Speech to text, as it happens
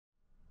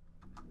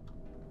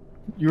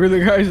You were the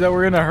guys that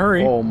were in a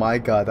hurry. Oh my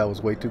god, that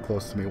was way too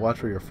close to me.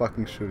 Watch where you're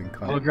fucking shooting,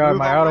 cunt. Oh god,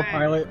 my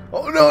autopilot.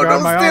 Oh no, no,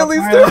 Stanley,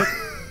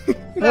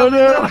 Oh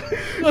no!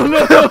 Oh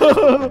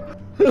no!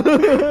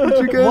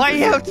 Why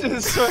you have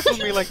to circle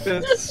me like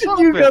this?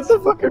 You got the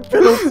fucking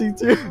penalty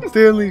too.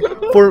 Stanley,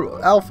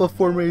 for alpha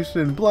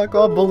formation, block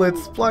all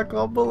bullets, block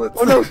all bullets.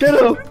 Oh no, get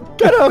him!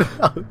 Get him!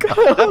 Oh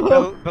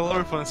god.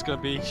 Bellerophon's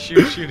gonna be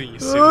shooting you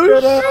soon.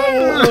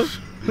 Oh,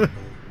 shit.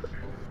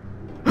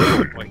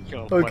 Oh my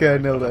God, Okay, I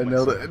nailed it, I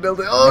nailed it, I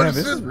nailed it. Oh, man,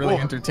 this is really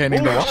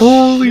entertaining to watch.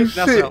 Holy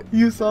Shit, shit,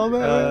 you saw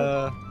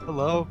that?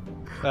 Hello?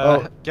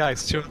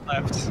 Guys, to the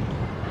left.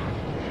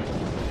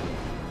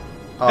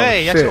 Oh,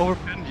 hey, shit. he actually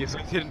overpinned you, so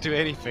he didn't do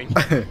anything.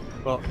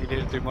 Well, he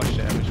didn't do much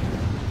damage.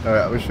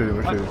 Alright, we're shooting,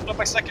 we're shooting. Up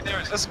my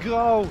secondaries, let's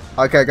go!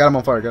 Okay, got him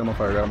on fire, got him on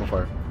fire, got him on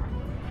fire.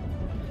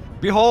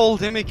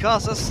 Behold,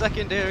 Himikasa's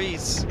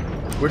secondaries!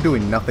 We're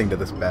doing nothing to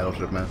this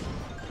battleship, man.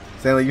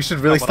 Stanley, you should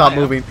really stop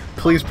moving.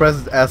 Please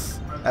press S.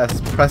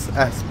 Press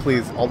S,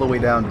 please. All the way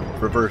down.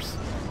 Reverse.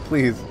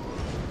 Please.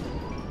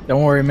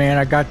 Don't worry, man.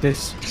 I got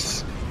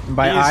this.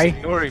 By I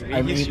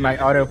mean my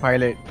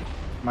autopilot.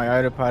 My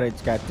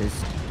autopilot's got this.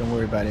 Don't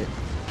worry about it.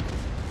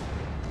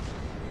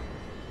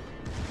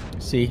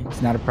 See,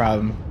 it's not a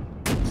problem.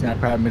 It's not a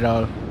problem at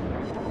all.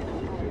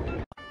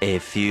 A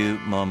few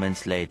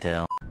moments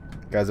later.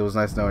 Guys, it was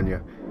nice knowing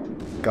you.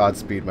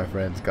 Godspeed, my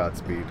friends.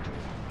 Godspeed.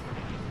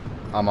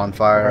 I'm on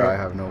fire. I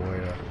have no way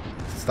to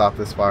stop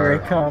this fire.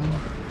 Here I come.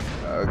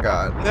 Oh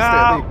god. No!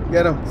 Stanley,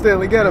 get him!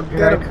 Stanley, get him!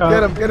 Get him!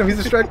 Get him! Get him! He's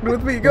distracted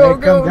with me! Go!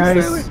 Go!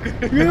 Guys.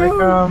 Stanley! Here I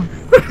come.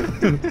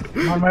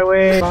 I'm on my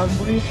way.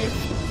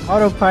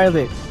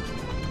 Autopilot.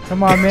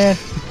 Come on, man.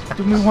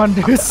 Do me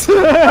wonders.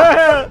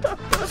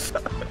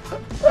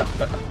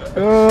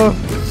 Oh.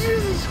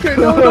 Jesus Christ!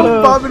 No,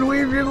 no, Bob and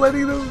weave! You're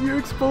letting them. You're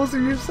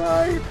exposing your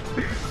side.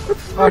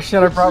 Oh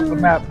shit! I brought the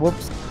map.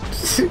 Whoops.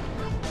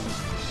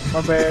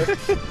 My bad.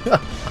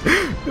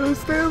 No,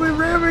 Stanley,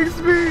 ramming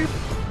speed.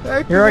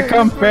 Activate. Here I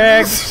come,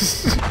 Bag.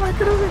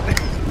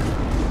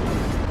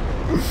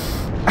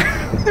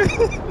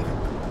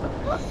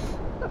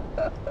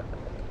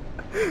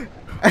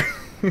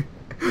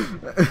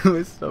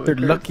 They're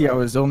lucky I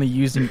was only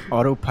using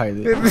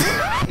autopilot.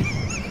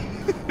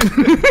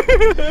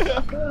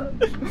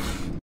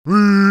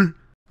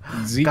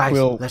 Guys,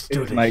 Z-Quill let's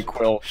do this.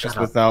 NyQuil, Shut just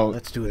up. without.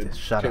 Let's do this.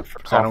 Shut up.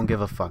 I don't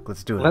give a fuck.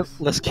 Let's do this.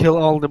 Let's kill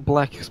all the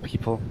black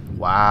people.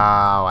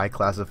 Wow, I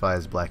classify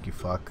as black, you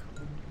fuck.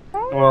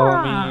 Well,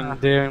 I mean,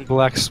 they're in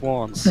black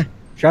swans.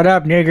 Shut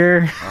up,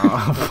 nigger.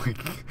 Oh,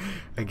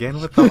 again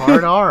with the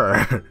hard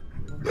R.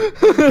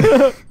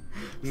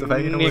 So if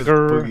I get with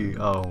Boogie.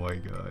 Oh my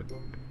god.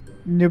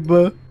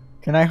 Nibba.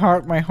 Can I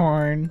honk my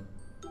horn?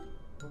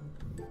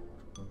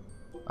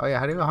 Oh yeah,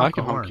 how do you I honk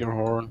can a horn? honk your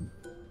horn.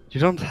 You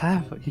don't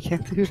have. You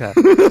can't do that.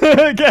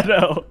 Get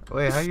out.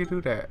 Wait, how you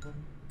do that?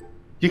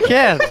 You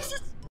can't.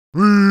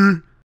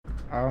 I'm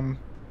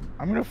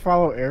gonna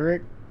follow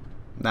Eric.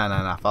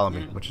 Nah. Follow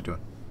me. What you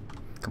doing?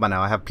 Come on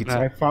now. I have pizza.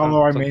 I follow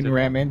our main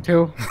ram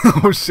into.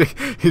 Oh shit!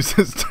 He's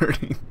just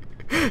turning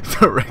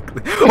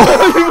directly.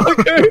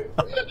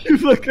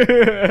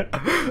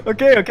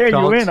 Okay,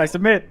 you win. I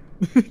submit.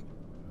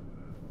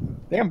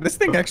 Damn, this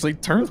thing actually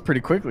turns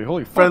pretty quickly.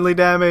 Holy fuck. Friendly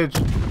damage.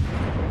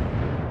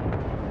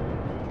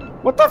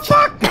 What the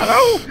fuck?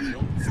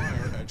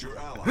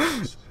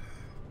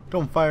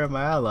 Don't fire at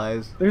my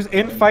allies. There's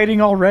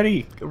infighting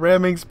already.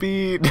 Ramming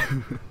speed.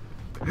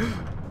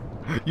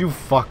 You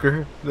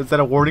fucker. Is that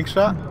a warning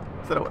shot?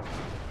 Is that a...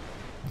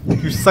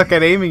 You suck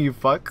at aiming, you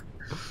fuck.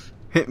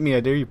 Hit me, I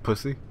dare you,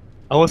 pussy.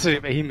 I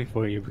wasn't aiming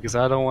for you because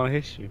I don't want to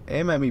hit you.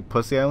 Aim at me,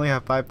 pussy. I only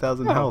have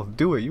 5,000 health.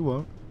 Do it, you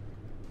won't.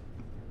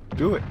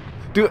 Do it.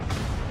 Do it.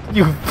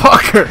 You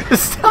fucker!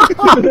 Stop!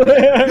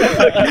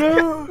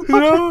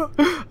 No!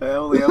 I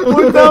only have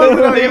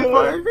 4,000 you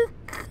fucker!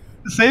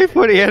 Save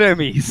for the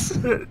enemies!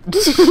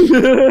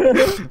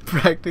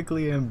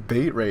 Practically am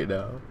bait right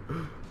now.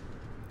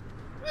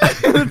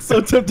 It's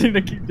so tempting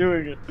to keep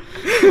doing it.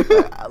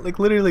 Like,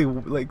 literally,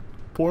 like,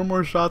 4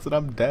 more shots and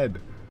I'm dead.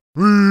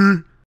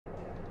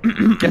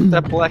 Get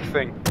that black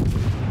thing.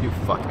 You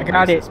fucking I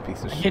got it.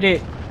 piece of I shit. hit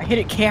it. I hit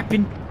it,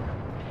 Captain.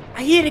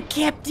 I hit it,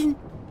 Captain.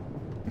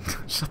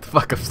 Shut the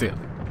fuck up,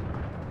 Stanley.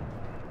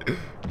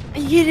 I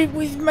hit it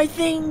with my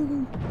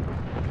thing.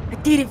 I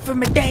did it for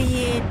my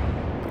dad.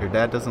 Your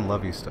dad doesn't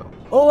love you still.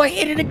 Oh, I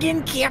hit it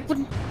again,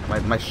 Captain.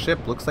 My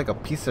ship looks like a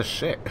piece of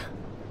shit.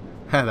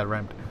 That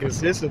rhymed. Because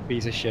this is a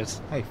piece of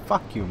shit. Hey,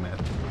 fuck you, man.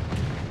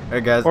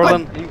 Alright, guys.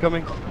 Orlan,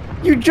 incoming.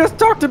 You just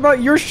talked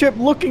about your ship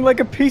looking like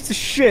a piece of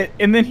shit,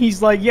 and then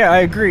he's like, yeah, I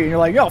agree. And you're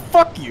like, yo,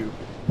 fuck you.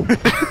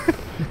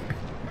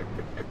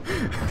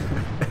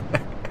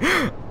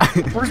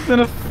 Worse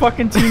than a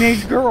fucking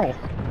teenage girl.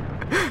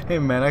 Hey,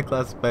 man, I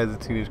classify as a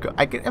teenage girl.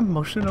 I get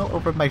emotional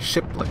over my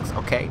ship looks,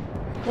 okay?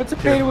 What's a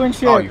pay-to-win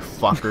ship? Oh, you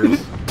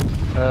fuckers.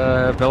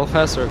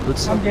 Belfast or good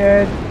I'm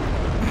dead.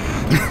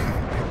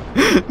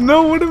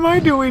 No, what am I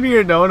doing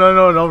here? No.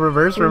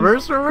 Reverse.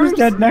 Who's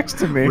dead next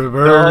to me?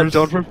 Reverse.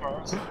 No, don't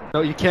reverse. No,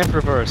 you can't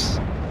reverse.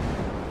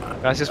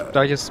 That's just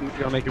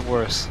gonna make it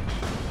worse.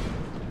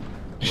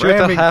 Shoot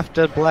a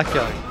half-dead black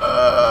guy.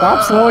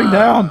 Stop slowing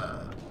down.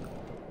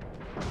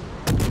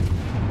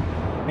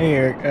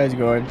 Hey, how's it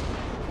going?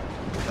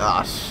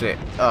 Ah, shit.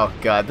 Oh,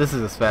 God. This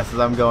is as fast as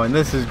I'm going.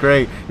 This is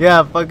great.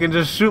 Yeah, fucking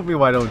just shoot me,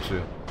 why don't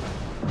you?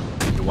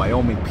 You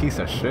Wyoming piece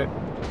of shit.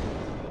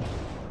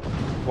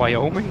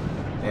 Wyoming?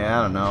 Yeah,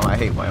 I don't know. I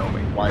hate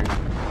Wyoming. Why?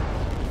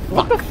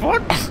 What the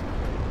fuck?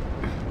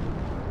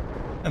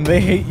 And they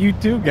hate you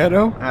too,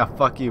 Ghetto. Ah,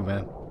 fuck you,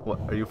 man. What?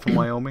 Are you from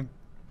Wyoming?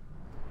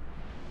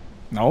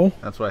 No.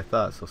 That's what I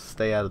thought. So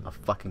stay out of the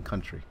fucking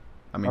country.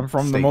 I mean, I'm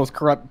from state. the most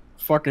corrupt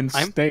fucking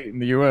state in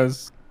the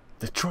U.S.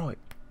 Detroit.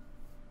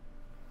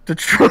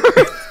 Detroit.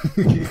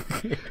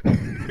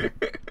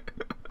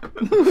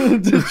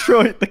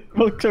 Detroit, the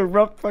most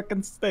corrupt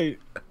fucking state.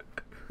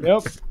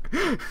 Yep.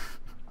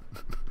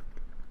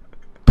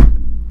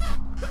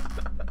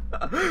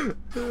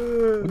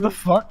 What the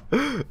fuck?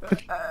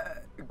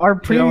 Our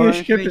previous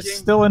ship is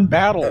still in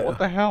battle. What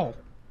the hell?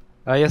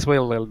 Just wait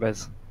a little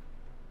bit.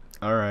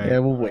 Alright. Yeah,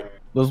 we'll wait.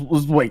 Let's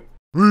wait.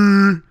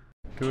 I'm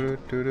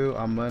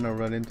gonna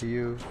run into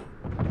you.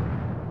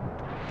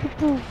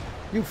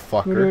 You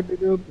fucker.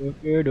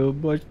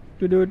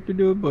 You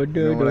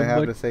know what I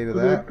have to say to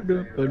that?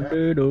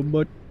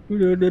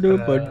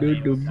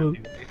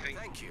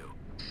 Thank you.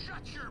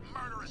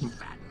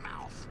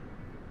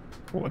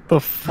 What the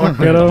fuck,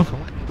 Ghetto?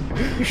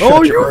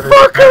 Oh, you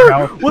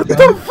fucker! What the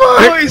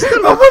fuck?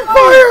 I'm on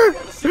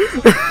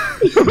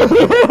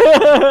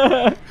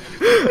fire!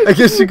 I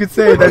guess you could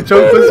say that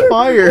joke was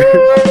fire.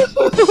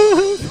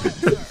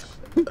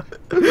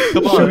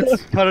 Come on,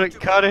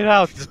 cut it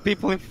out. There's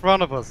people in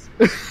front of us.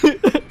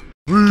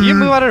 Can you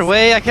move out of the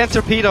way? I can't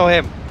torpedo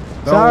him.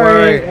 Don't Sorry,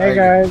 worry. hey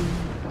guys.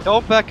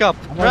 Don't back up.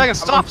 Dragon,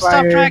 stop,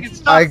 Dragon,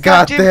 stop. I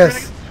got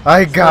this.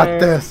 I got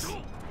this.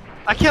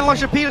 I can't launch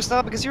torpedoes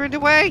now because you're in the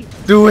way.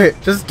 Do it.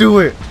 Just do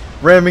it.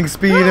 Ramming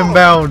speed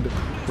inbound.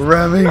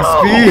 Ramming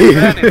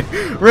speed.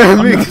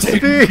 Ramming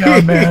speed.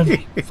 Down, man.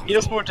 He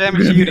does more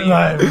damage to you than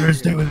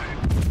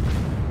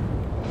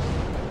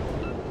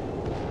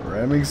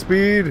Ramming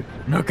speed.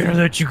 I'm not gonna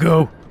let you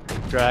go.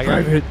 Dragon.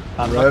 Private.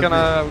 I'm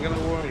gonna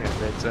warn you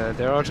that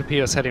there are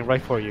torpedoes heading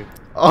right for you.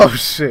 Oh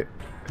shit.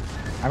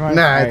 I'm on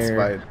Nah, fire. it's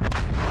fine.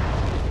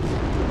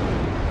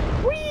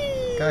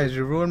 Guys,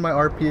 you ruined my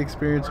RP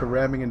experience of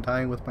ramming and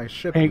dying with my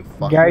ship. Hey you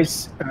fuckers.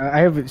 guys, I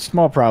have a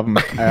small problem.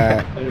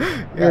 Yeah,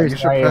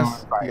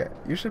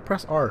 you should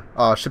press R.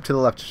 Ship to the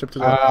left. Ship to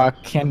the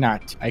left.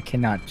 Cannot. I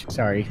cannot.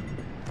 Sorry.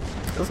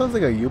 That sounds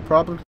like a you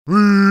problem.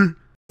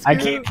 I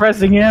keep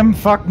pressing M.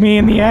 Fuck me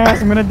in the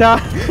ass. I'm gonna die.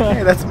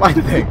 Hey, that's my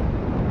thing.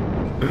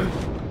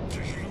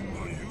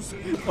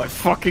 What?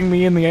 Fucking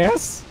me in the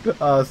ass?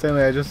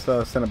 Stanley, I just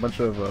sent a bunch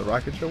of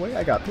rockets your way.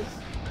 I got this.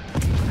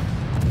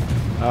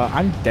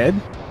 I'm dead.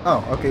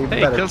 Oh, okay, even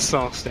Hey, better. kill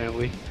some,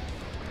 Stanley.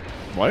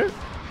 What?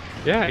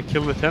 Yeah, I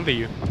killed the 10 of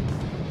you.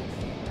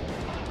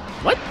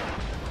 What?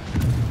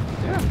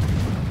 Yeah,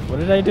 What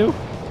did I do?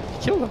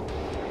 kill them.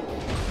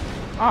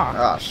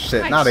 Ah,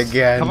 shit, Nice. not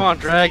again. Come on,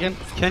 Dragon.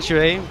 Can't you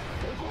aim?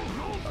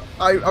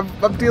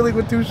 I'm dealing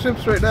with 2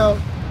 ships right now.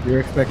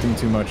 You're expecting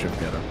too much of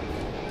Ghetto.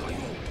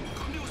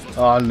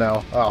 Oh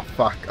no. Oh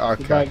fuck. Okay.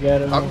 Goodbye,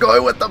 Ghetto. I'm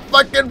going with the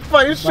fucking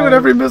fight. Shoot Goodbye.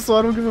 every missile.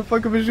 I don't give a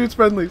fuck if it shoots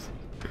friendlies.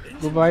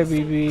 Goodbye,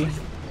 BB.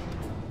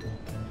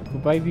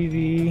 Goodbye,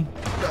 BB.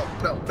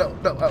 No.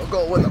 I'll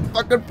go with the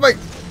fucking fight.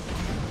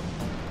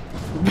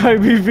 Goodbye,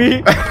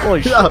 BB.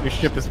 Holy shit, your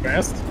ship is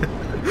fast.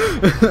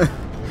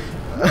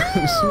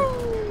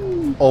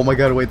 Oh my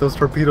god, wait, those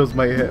torpedoes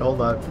might hit.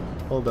 Hold on.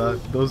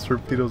 Those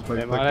torpedoes might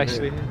They might fucking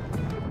actually hit.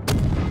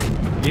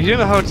 hit. You do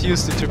know how to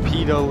use the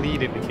torpedo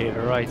lead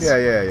indicator, right? Yeah,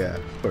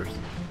 of course.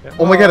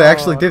 Oh my god, I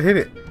actually did hit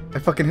it. I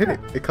fucking hit it.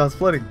 It caused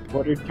flooding.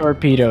 What are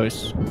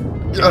torpedoes?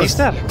 He's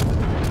dead.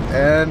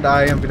 And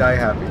I am die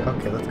happy.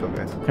 Okay, let's go,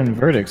 guys.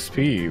 Convert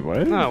XP,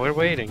 what? No, we're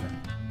waiting.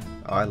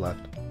 Oh, I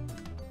left.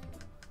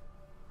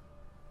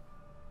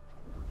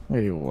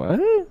 Wait, what?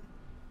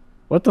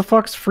 What the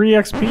fuck's free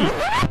XP?